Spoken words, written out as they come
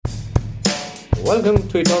Welcome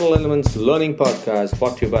to Eternal Elements Learning Podcast,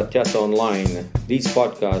 brought to you by Atyasa Online. These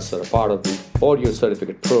podcasts are a part of the audio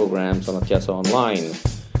certificate programs on Atyasa Online.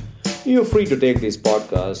 You're free to take these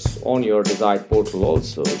podcasts on your desired portal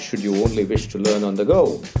also, should you only wish to learn on the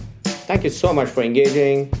go. Thank you so much for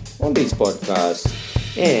engaging on these podcasts,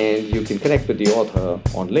 and you can connect with the author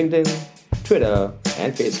on LinkedIn, Twitter,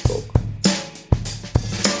 and Facebook.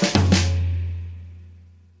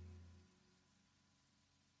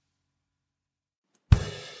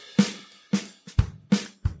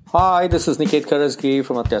 Hi, this is Niket Karasgi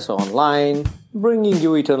from Atyasa Online, bringing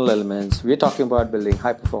you Eternal Elements. We're talking about building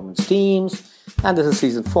high-performance teams, and this is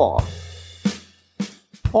Season 4.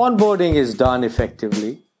 Onboarding is done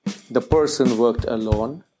effectively. The person worked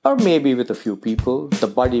alone, or maybe with a few people. The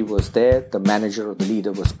buddy was there, the manager or the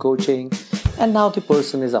leader was coaching, and now the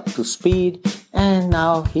person is up to speed, and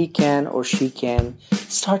now he can or she can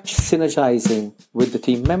start synergizing with the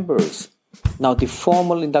team members. Now the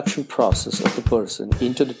formal induction process of the person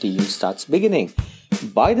into the team starts beginning.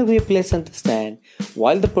 By the way, please understand,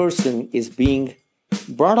 while the person is being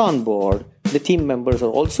brought on board, the team members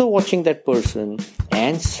are also watching that person,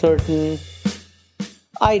 and certain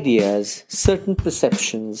ideas, certain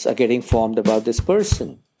perceptions are getting formed about this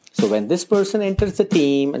person. So when this person enters the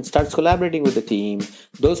team and starts collaborating with the team,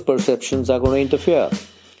 those perceptions are going to interfere.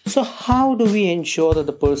 So how do we ensure that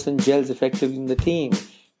the person gels effectively in the team?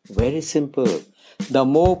 Very simple. The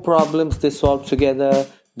more problems they solve together,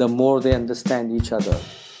 the more they understand each other.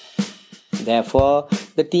 Therefore,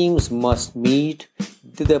 the teams must meet.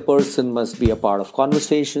 The person must be a part of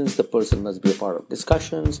conversations. The person must be a part of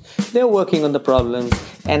discussions. They're working on the problems.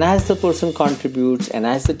 And as the person contributes and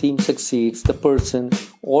as the team succeeds, the person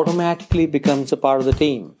automatically becomes a part of the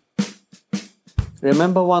team.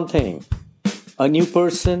 Remember one thing. A new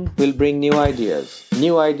person will bring new ideas.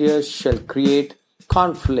 New ideas shall create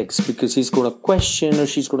conflicts because he's going to question or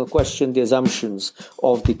she's going to question the assumptions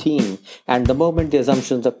of the team. And the moment the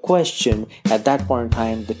assumptions are questioned, at that point in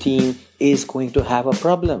time, the team is going to have a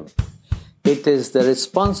problem. It is the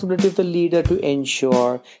responsibility of the leader to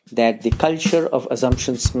ensure that the culture of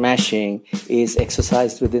assumption smashing is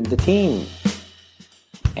exercised within the team.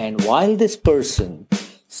 And while this person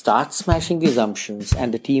starts smashing the assumptions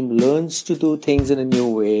and the team learns to do things in a new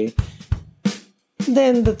way,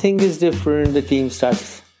 then the thing is different. The team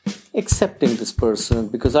starts accepting this person,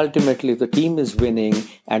 because ultimately if the team is winning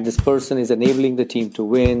and this person is enabling the team to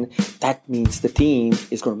win, that means the team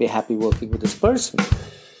is going to be happy working with this person.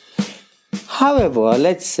 However,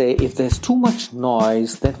 let's say if there's too much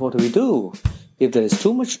noise, then what do? If there is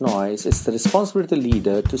too much noise, it's the responsibility of the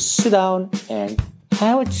leader to sit down and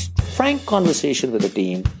have a frank conversation with the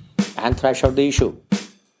team and thrash out the issue.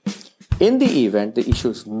 In the event the issue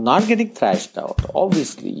is not getting thrashed out,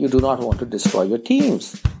 obviously you do not want to destroy your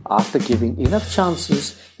teams. After giving enough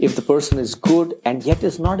chances, if the person is good and yet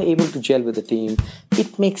is not able to gel with the team,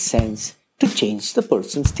 it makes sense to change the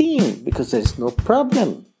person's team because there is no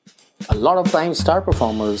problem. A lot of times star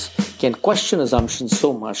performers can question assumptions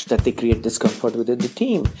so much that they create discomfort within the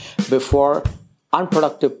team. Before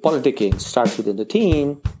unproductive politicking starts within the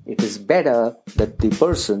team, it is better that the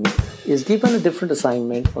person is given a different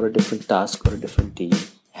assignment or a different task or a different team,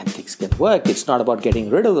 and things can work. It's not about getting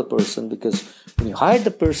rid of the person, because when you hired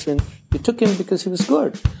the person, you took him because he was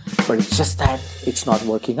good. But it's just that it's not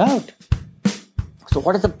working out. So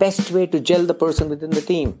what is the best way to gel the person within the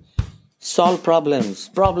team? Solve problems.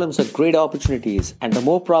 Problems are great opportunities, and the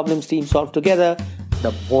more problems teams solve together,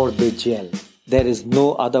 the more they gel. There is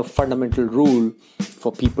no other fundamental rule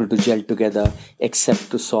for people to gel together except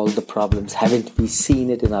to solve the problems. Haven't we seen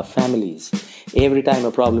it in our families? Every time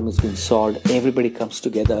a problem is being solved, everybody comes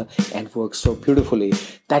together and works so beautifully.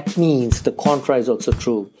 That means the contra is also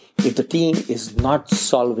true. If the team is not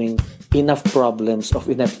solving enough problems of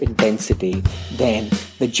enough intensity, then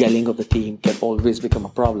the gelling of the team can always become a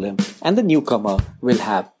problem, and the newcomer will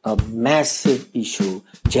have a massive issue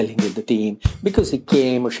gelling with the team because he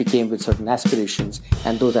came or she came with certain aspirations,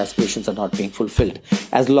 and those aspirations are not being fulfilled.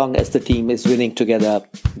 As long as the team is winning together,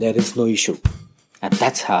 there is no issue. And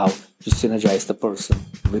that's how you synergize the person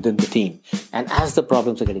within the team. And as the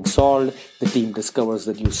problems are getting solved, the team discovers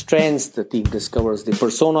the new strengths, the team discovers the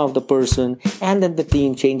persona of the person, and then the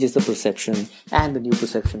team changes the perception, and the new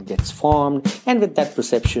perception gets formed. And with that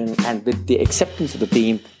perception and with the acceptance of the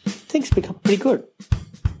team, things become pretty good.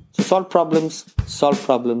 So solve problems,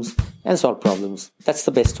 and solve problems. That's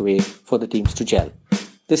the best way for the teams to gel.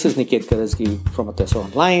 This is Niket Karasgi from Atyasa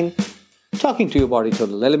Online, talking to you about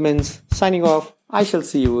Eternal Elements. Signing off. I shall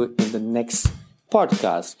see you in the next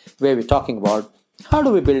podcast, where we're talking about how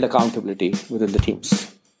do we build accountability within the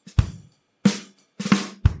teams.